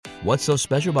What's so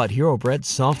special about Hero Bread's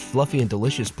soft, fluffy, and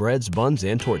delicious breads, buns,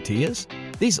 and tortillas?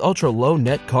 These ultra-low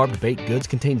net-carb baked goods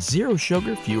contain zero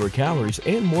sugar, fewer calories,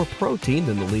 and more protein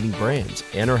than the leading brands,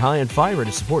 and are high in fiber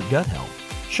to support gut health.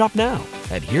 Shop now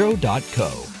at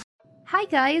hero.co. Hi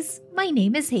guys, my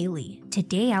name is Haley.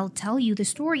 Today I'll tell you the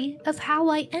story of how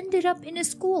I ended up in a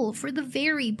school for the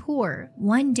very poor.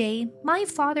 One day, my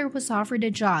father was offered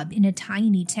a job in a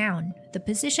tiny town. The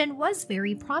position was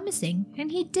very promising,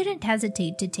 and he didn't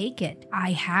hesitate to take it.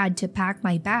 I had to pack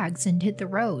my bags and hit the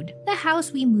road. The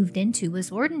house we moved into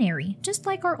was ordinary, just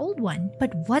like our old one.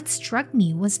 But what struck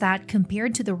me was that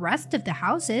compared to the rest of the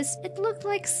houses, it looked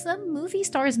like some movie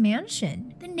star's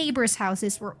mansion. The neighbors'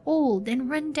 houses were old and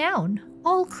run down,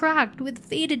 all cracked with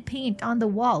faded paint on the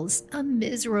walls, a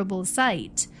miserable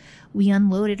sight. We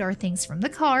unloaded our things from the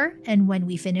car, and when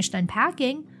we finished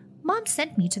unpacking, Mom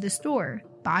sent me to the store.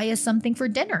 Buy us something for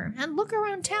dinner and look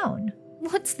around town.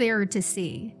 What's there to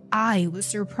see? I was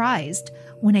surprised.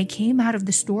 When I came out of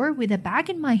the store with a bag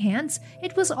in my hands,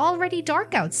 it was already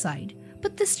dark outside,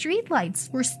 but the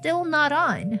streetlights were still not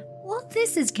on. Well,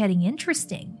 this is getting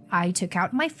interesting. I took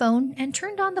out my phone and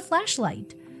turned on the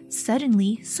flashlight.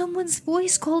 Suddenly, someone's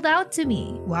voice called out to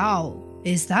me. "Wow,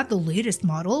 is that the latest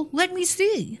model? Let me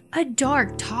see." A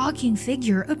dark, talking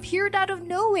figure appeared out of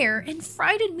nowhere and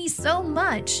frightened me so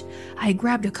much. I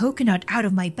grabbed a coconut out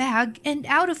of my bag and,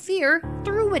 out of fear,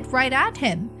 threw it right at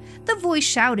him. The voice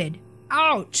shouted,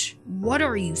 "Ouch! What,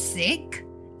 are you sick?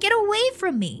 Get away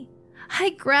from me!" I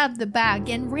grabbed the bag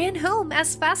and ran home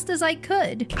as fast as I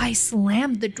could. I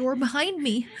slammed the door behind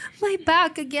me, my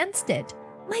back against it.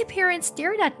 My parents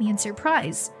stared at me in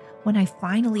surprise. When I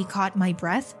finally caught my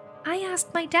breath, I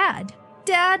asked my dad,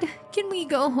 "Dad, can we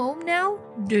go home now?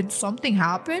 Did something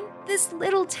happen? This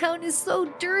little town is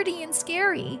so dirty and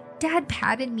scary." Dad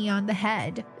patted me on the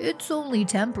head. "It's only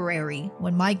temporary.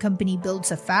 When my company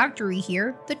builds a factory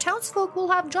here, the townsfolk will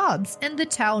have jobs and the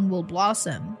town will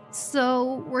blossom."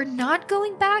 "So, we're not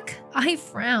going back?" I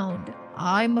frowned.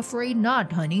 "I'm afraid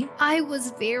not, honey." I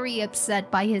was very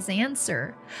upset by his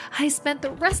answer. I spent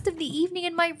the rest of the evening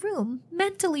in my room,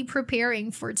 mentally preparing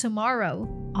for tomorrow.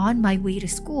 On my way to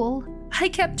school, I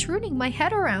kept turning my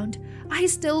head around. I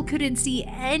still couldn't see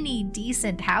any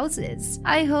decent houses.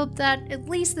 I hoped that at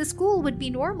least the school would be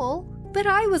normal, but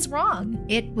I was wrong.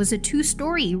 It was a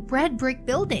 2-story red brick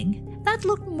building that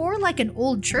looked more like an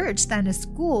old church than a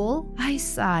school. I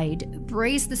sighed,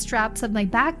 braced the straps of my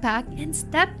backpack, and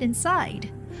stepped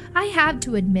inside. I had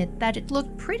to admit that it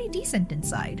looked pretty decent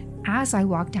inside. As I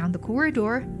walked down the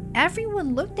corridor,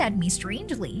 everyone looked at me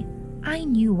strangely. I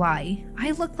knew why. I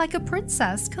looked like a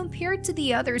princess compared to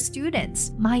the other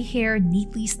students. My hair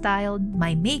neatly styled,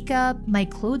 my makeup, my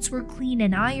clothes were clean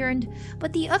and ironed,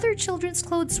 but the other children's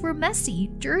clothes were messy,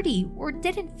 dirty, or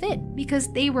didn't fit because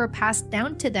they were passed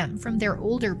down to them from their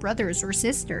older brothers or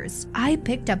sisters. I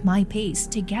picked up my pace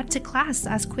to get to class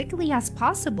as quickly as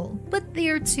possible, but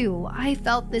there too, I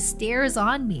felt the stares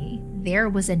on me. There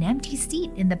was an empty seat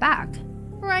in the back,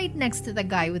 right next to the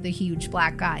guy with the huge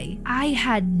black eye. I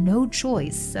had no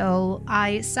choice, so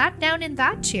I sat down in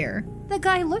that chair. The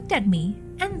guy looked at me,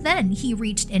 and then he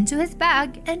reached into his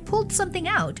bag and pulled something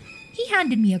out. He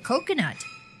handed me a coconut.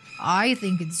 "I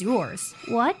think it's yours."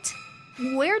 "What?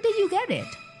 Where did you get it?"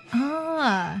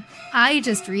 I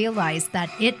just realized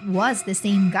that it was the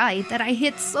same guy that I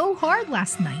hit so hard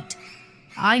last night.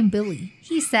 "I'm Billy,"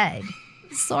 he said.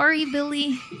 "Sorry,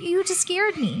 Billy, you just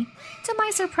scared me." To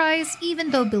my surprise, even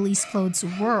though Billy's clothes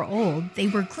were old, they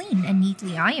were clean and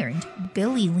neatly ironed.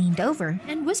 Billy leaned over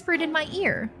and whispered in my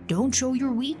ear, "Don't show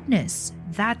your weakness.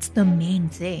 That's the main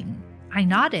thing." I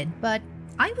nodded, but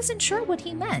I wasn't sure what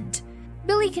he meant.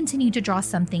 Billy continued to draw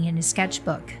something in his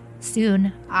sketchbook.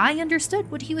 Soon, I understood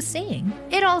what he was saying.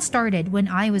 It all started when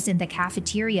I was in the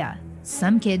cafeteria.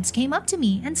 Some kids came up to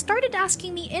me and started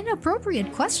asking me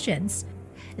inappropriate questions.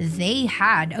 They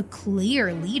had a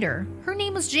clear leader. Her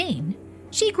name was Jane.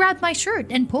 She grabbed my shirt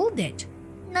and pulled it.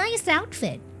 "Nice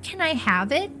outfit. Can I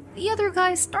have it?" The other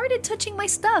guys started touching my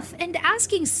stuff and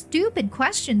asking stupid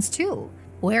questions too.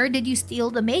 "Where did you steal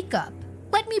the makeup?"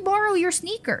 "Let me borrow your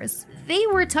sneakers." They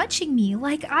were touching me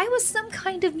like I was some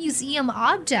kind of museum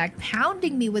object,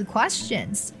 pounding me with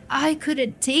questions. I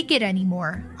couldn't take it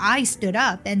anymore. I stood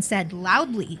up and said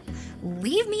loudly,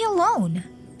 "Leave me alone."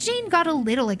 Jane got a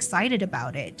little excited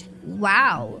about it.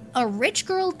 "Wow, a rich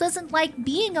girl doesn't like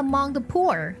being among the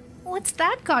poor. What's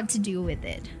that got to do with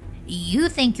it?" "You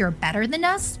think you're better than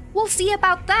us? We'll see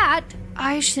about that."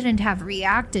 I shouldn't have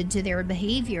reacted to their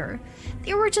behavior.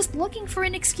 They were just looking for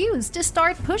an excuse to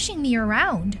start pushing me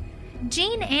around.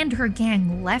 Jane and her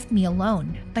gang left me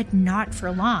alone, but not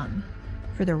for long.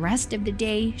 For the rest of the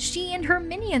day, she and her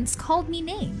minions called me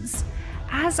names.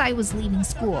 As I was leaving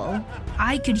school,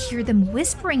 I could hear them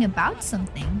whispering about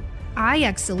something. I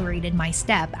accelerated my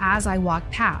step as I walked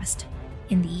past.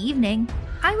 In the evening,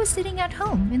 I was sitting at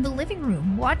home in the living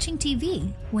room watching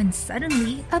TV when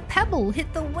suddenly a pebble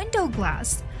hit the window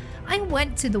glass. I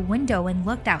went to the window and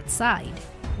looked outside.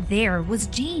 There was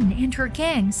Jane and her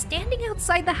gang standing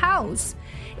outside the house.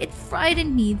 It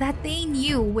frightened me that they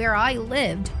knew where I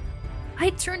lived. I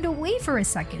turned away for a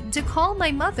second to call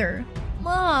my mother.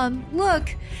 "Mom,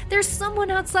 look, there's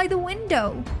someone outside the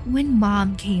window." When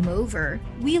Mom came over,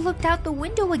 we looked out the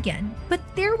window again, but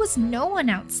there was no one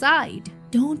outside.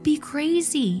 "Don't be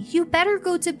crazy, you better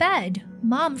go to bed,"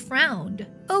 Mom frowned.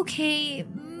 Okay,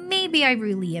 maybe I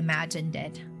really imagined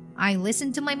it. I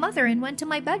listened to my mother and went to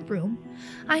my bedroom.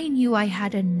 I knew I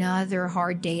had another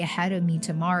hard day ahead of me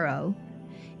tomorrow.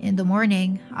 In the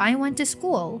morning, I went to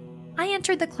school. I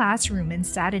entered the classroom and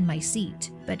sat in my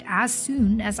seat, but as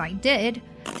soon as I did,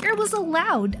 there was a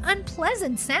loud,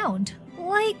 unpleasant sound,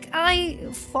 like I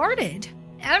farted.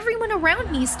 Everyone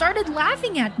around me started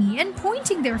laughing at me and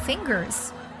pointing their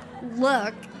fingers.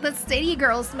 "Look, the city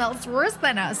girl smells worse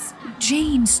than us.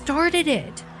 Jane started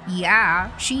it."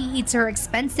 "Yeah, she eats her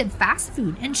expensive fast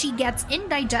food and she gets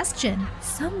indigestion."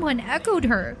 Someone echoed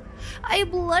her. I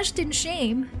blushed in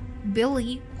shame.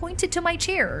 Billy pointed to my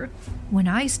chair. When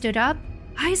I stood up,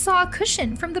 I saw a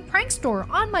cushion from the prank store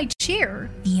on my chair.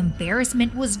 The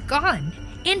embarrassment was gone,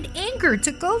 and anger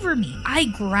took over me. I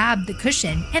grabbed the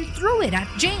cushion and threw it at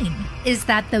Jane. "Is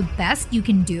that the best you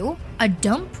can do? A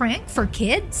dumb prank for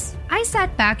kids?" I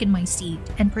sat back in my seat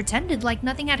and pretended like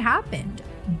nothing had happened.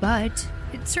 But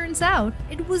it turns out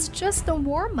it was just a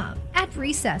warm-up. At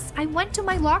recess, I went to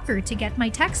my locker to get my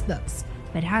textbooks.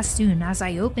 But as soon as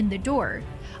I opened the door,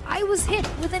 I was hit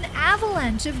with an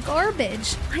avalanche of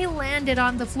garbage. I landed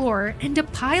on the floor and a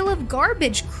pile of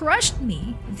garbage crushed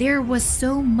me. There was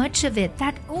so much of it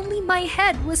that only my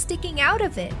head was sticking out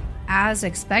of it. As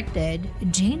expected,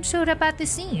 Jane showed up at the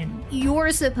scene.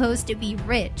 "You're supposed to be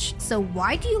rich, so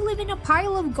why do you live in a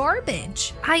pile of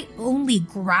garbage?" I only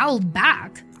growled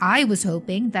back. I was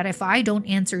hoping that if I don't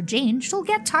answer Jane, she'll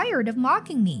get tired of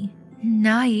mocking me.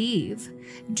 Naive.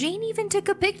 Jane even took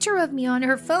a picture of me on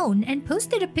her phone and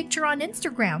posted a picture on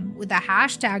Instagram with the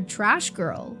hashtag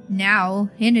 #TrashGirl. Now,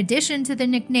 in addition to the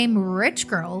nickname Rich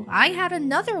Girl, I had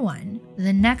another one.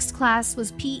 The next class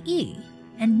was PE.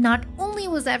 And not only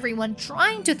was everyone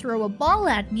trying to throw a ball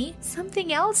at me,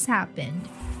 something else happened.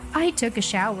 I took a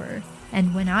shower,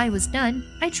 and when I was done,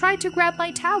 I tried to grab my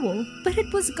towel, but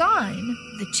it was gone.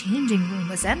 The changing room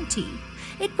was empty.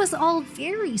 It was all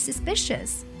very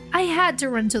suspicious. I had to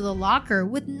run to the locker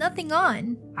with nothing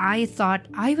on. I thought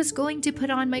I was going to put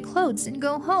on my clothes and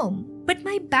go home, but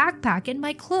my backpack and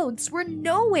my clothes were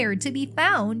nowhere to be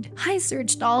found. I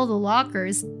searched all the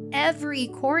lockers, every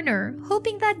corner,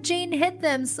 hoping that Jane hid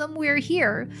them somewhere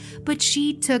here, but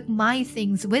she took my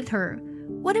things with her.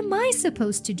 What am I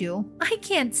supposed to do? I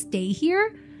can't stay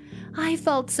here. I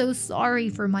felt so sorry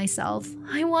for myself.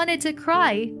 I wanted to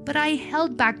cry, but I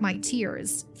held back my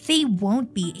tears. They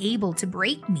won't be able to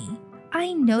break me.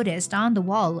 I noticed on the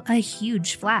wall a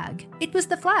huge flag. It was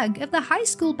the flag of the high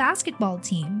school basketball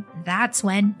team. That's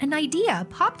when an idea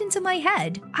popped into my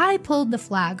head. I pulled the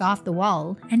flag off the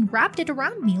wall and wrapped it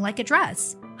around me like a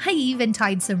dress. I even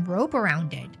tied some rope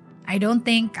around it. I don't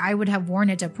think I would have worn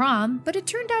it to prom, but it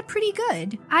turned out pretty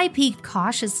good. I peeked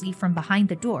cautiously from behind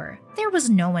the door. There was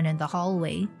no one in the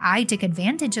hallway. I took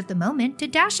advantage of the moment to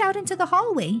dash out into the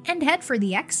hallway and head for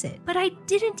the exit, but I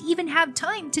didn't even have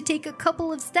time to take a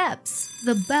couple of steps.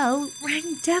 The bell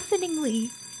rang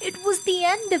deafeningly. It was the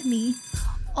end of me.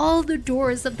 All the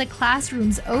doors of the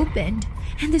classrooms opened,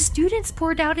 and the students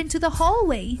poured out into the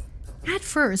hallway. At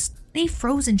first, they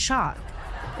froze in shock,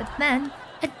 but then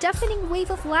a deafening wave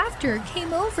of laughter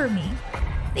came over me.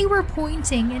 They were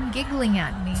pointing and giggling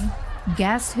at me.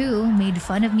 Guess who made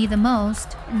fun of me the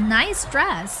most? "Nice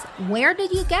dress. Where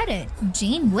did you get it?"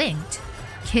 Jane winked.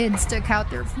 Kids took out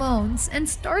their phones and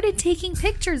started taking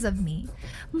pictures of me.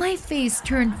 My face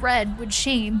turned red with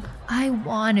shame. I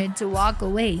wanted to walk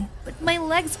away, but my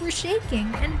legs were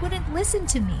shaking and wouldn't listen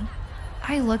to me.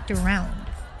 I looked around.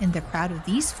 In the crowd of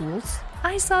these fools,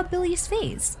 I saw Billy's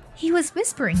face. He was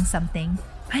whispering something.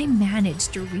 I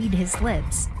managed to read his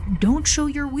lips. "Don't show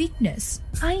your weakness."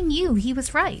 I knew he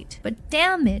was right, but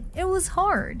damn it, it was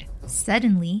hard.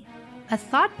 Suddenly, a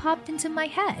thought popped into my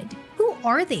head. Who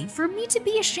are they for me to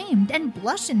be ashamed and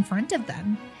blush in front of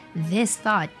them? This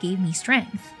thought gave me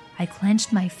strength. I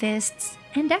clenched my fists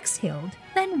and exhaled.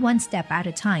 Then one step at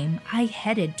a time, I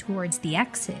headed towards the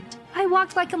exit. I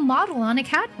walked like a model on a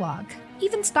catwalk.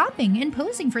 even stopping and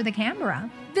posing for the camera.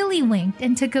 Billy winked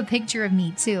and took a picture of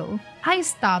me too. I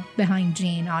stopped behind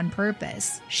Jane on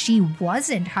purpose. She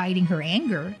wasn't hiding her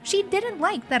anger. She didn't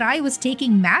like that I was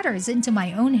taking matters into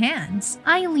my own hands.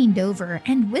 I leaned over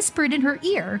and whispered in her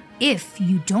ear, "If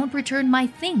you don't return my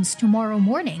things tomorrow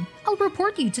morning, I'll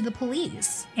report you to the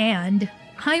police." And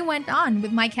I went on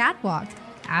with my catwalk.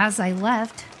 As I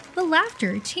left, the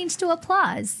laughter changed to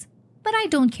applause. But I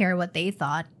don't care what they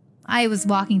thought. I was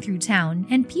walking through town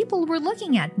and people were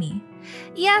looking at me.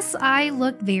 Yes, I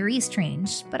looked very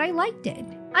strange, but I liked it.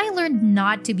 I learned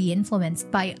not to be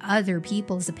influenced by other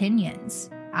people's opinions.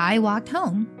 I walked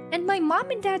home and my mom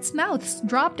and dad's mouths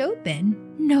dropped open.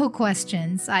 "No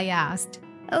questions," I asked.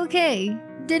 "Okay,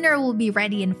 dinner will be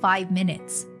ready in 5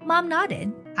 minutes." Mom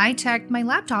nodded. I checked my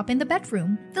laptop in the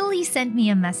bedroom. Billy sent me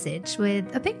a message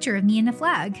with a picture of me and a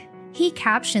flag. He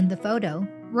captioned the photo,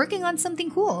 "Working on something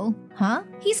cool, huh?"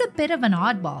 He's a bit of an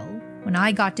oddball. When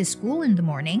I got to school in the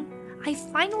morning, I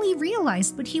finally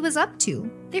realized what he was up to.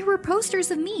 There were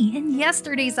posters of me in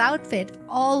yesterday's outfit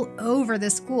all over the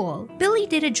school. Billy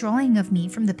did a drawing of me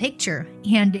from the picture,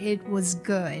 and it was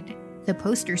good. The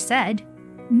poster said,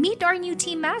 "Meet our new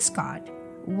team mascot."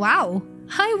 Wow,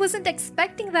 I wasn't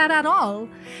expecting that at all.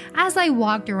 As I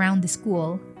walked around the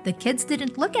school, the kids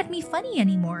didn't look at me funny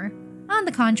anymore. On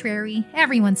the contrary,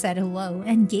 everyone said hello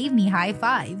and gave me high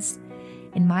fives.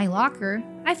 In my locker,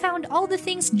 I found all the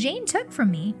things Jane took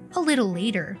from me. A little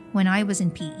later, when I was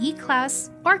in PE class,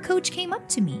 our coach came up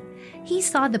to me. He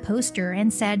saw the poster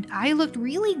and said I looked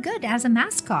really good as a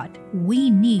mascot. "We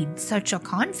need such a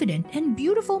confident and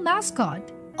beautiful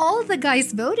mascot." All the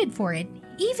guys voted for it.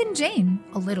 Even Jane,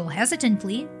 a little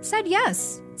hesitantly, said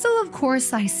yes. So of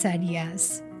course I said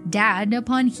yes. Dad,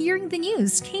 upon hearing the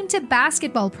news, came to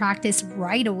basketball practice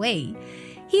right away.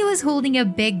 He was holding a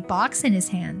big box in his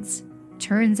hands.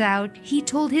 Turns out he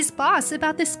told his boss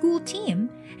about the school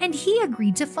team, and he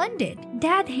agreed to fund it.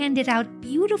 Dad handed out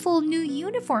beautiful new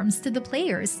uniforms to the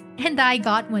players, and I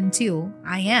got one too.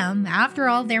 I am, after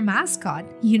all, their mascot.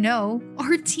 You know,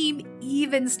 our team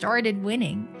even started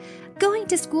winning. Going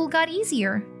to school got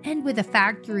easier, and with the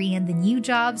factory and the new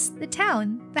jobs, the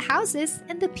town, the houses,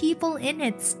 and the people in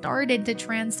it started to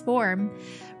transform.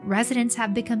 Residents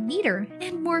have become neater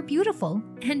and more beautiful,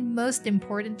 and most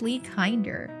importantly,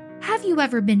 kinder. Have you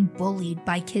ever been bullied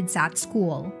by kids at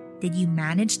school? Did you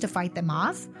manage to fight them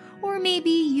off? Or maybe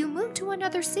you moved to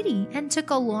another city and took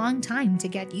a long time to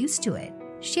get used to it?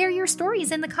 Share your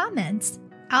stories in the comments.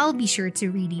 I'll be sure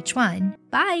to read each one.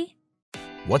 Bye!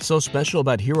 What's so special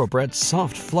about Hero Bread's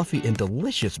soft, fluffy, and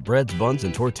delicious breads, buns,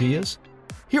 and tortillas?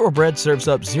 Hero Bread serves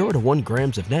up 0 to 1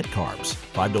 grams of net carbs,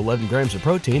 5 to 11 grams of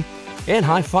protein, and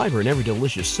high fiber in every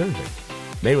delicious serving.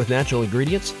 Made with natural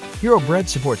ingredients, Hero Bread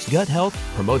supports gut health,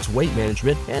 promotes weight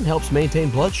management, and helps maintain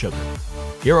blood sugar.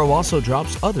 Hero also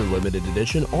drops other limited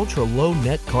edition ultra-low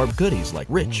net carb goodies like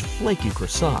rich, flaky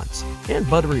croissants and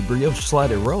buttery brioche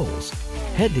slider rolls.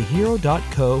 Head to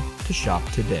hero.co to shop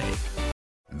today.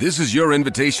 This is your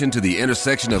invitation to the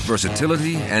intersection of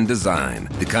versatility and design.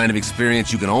 The kind of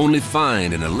experience you can only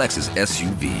find in a Lexus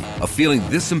SUV. A feeling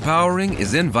this empowering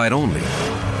is invite only.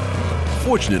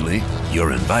 Fortunately,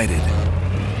 you're invited.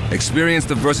 Experience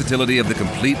the versatility of the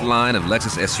complete line of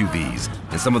Lexus SUVs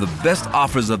and some of the best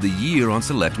offers of the year on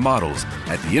select models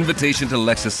at the Invitation to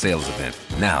Lexus sales event,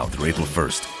 now through April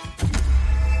 1st.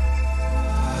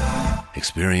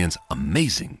 Experience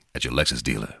amazing at your Lexus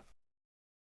dealer.